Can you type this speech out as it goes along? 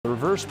The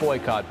reverse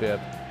boycott, Bip,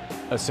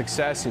 a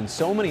success in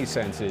so many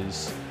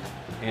senses,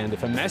 and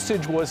if a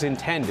message was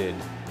intended,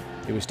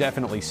 it was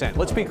definitely sent.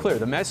 Let's be clear,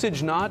 the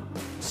message not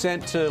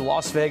sent to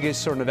Las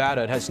Vegas or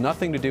Nevada, it has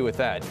nothing to do with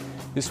that.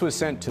 This was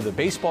sent to the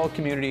baseball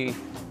community,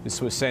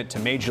 this was sent to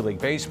Major League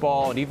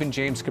Baseball, and even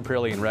James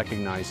Caprilli in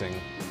recognizing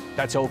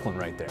that's Oakland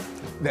right there.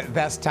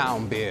 That's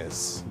town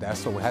biz.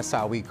 That's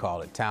how we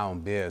call it, town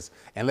biz.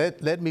 And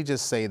let me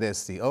just say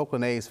this, the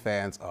Oakland A's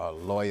fans are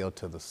loyal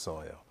to the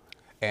soil.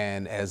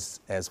 And as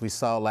we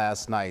saw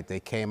last night,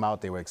 they came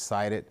out, they were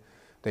excited,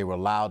 they were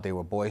loud, they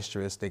were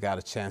boisterous, they got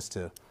a chance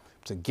to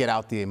get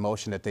out the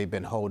emotion that they've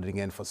been holding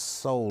in for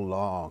so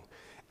long.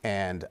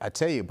 And I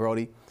tell you,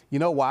 Brody, you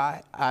know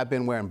why I've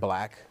been wearing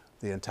black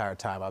the entire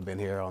time I've been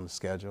here on the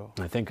schedule?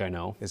 I think I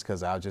know. It's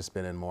because I've just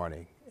been in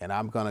mourning. And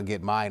I'm gonna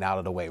get mine out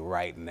of the way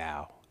right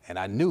now. And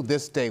I knew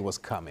this day was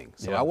coming.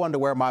 So I wanted to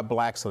wear my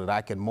black so that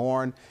I can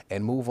mourn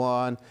and move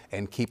on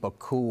and keep a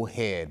cool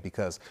head,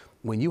 because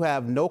when you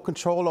have no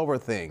control over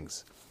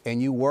things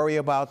and you worry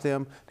about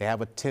them, they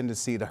have a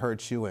tendency to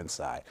hurt you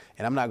inside.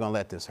 And I'm not gonna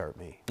let this hurt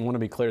me. I want to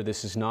be clear,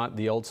 this is not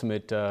the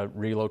ultimate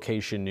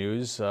relocation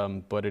news,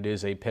 but it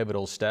is a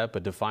pivotal step, a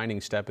defining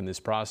step in this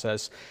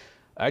process.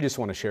 I just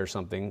want to share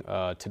something.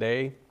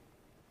 Today,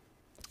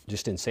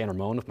 just in San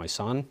Ramon with my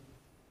son,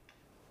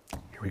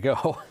 here we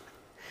go.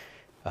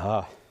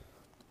 I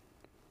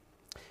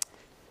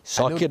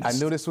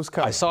knew this was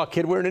coming. I saw a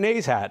kid wearing an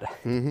A's hat.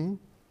 Mm-hmm.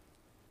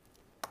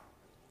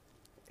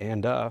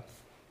 And to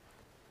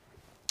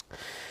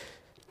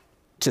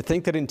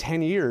think that in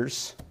 10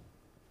 years,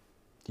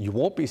 you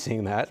won't be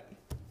seeing that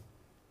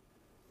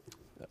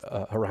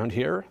around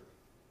here,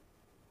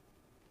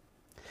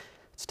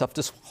 it's tough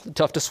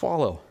to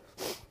swallow.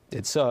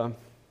 It's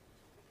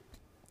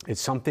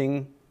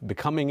something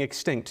becoming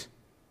extinct.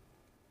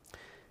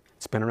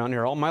 It's been around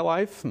here all my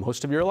life,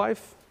 most of your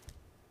life,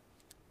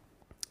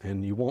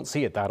 and you won't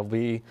see it. That'll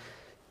be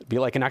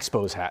like an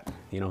Expos hat.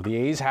 You know, the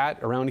A's hat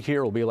around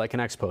here will be like an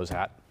Expos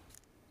hat.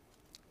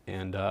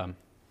 And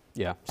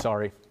yeah,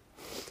 sorry.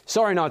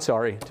 Sorry, not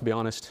sorry, to be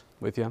honest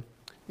with you.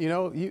 You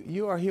know,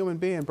 you are a human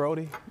being,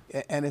 Brody,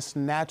 and it's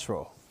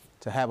natural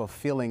to have a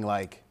feeling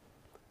like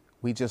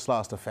we just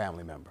lost a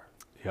family member.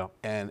 Yeah.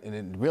 And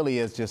it really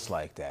is just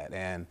like that.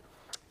 And,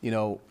 you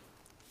know,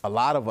 a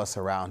lot of us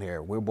around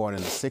here, we were born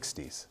in the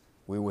 60s.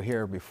 We were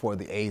here before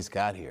the A's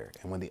got here.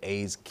 And when the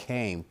A's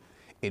came,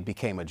 it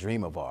became a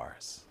dream of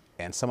ours.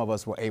 And some of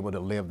us were able to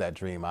live that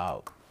dream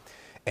out.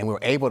 And we were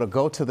able to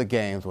go to the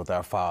games with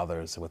our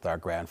fathers, with our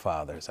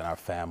grandfathers, and our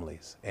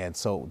families. And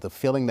so the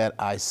feeling that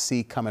I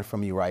see coming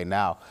from you right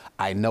now,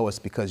 I know it's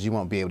because you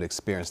won't be able to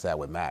experience that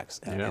with Max.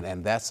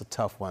 And that's a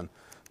tough one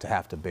to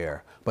have to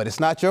bear. But it's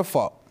not your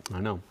fault.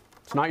 I know.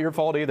 It's not your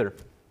fault either.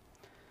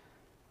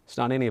 It's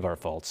not any of our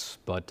faults,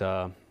 but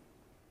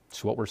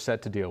it's what we're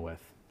set to deal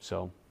with.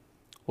 So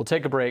we'll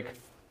take a break.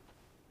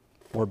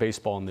 More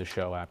baseball in this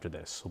show after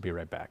this. We'll be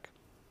right back.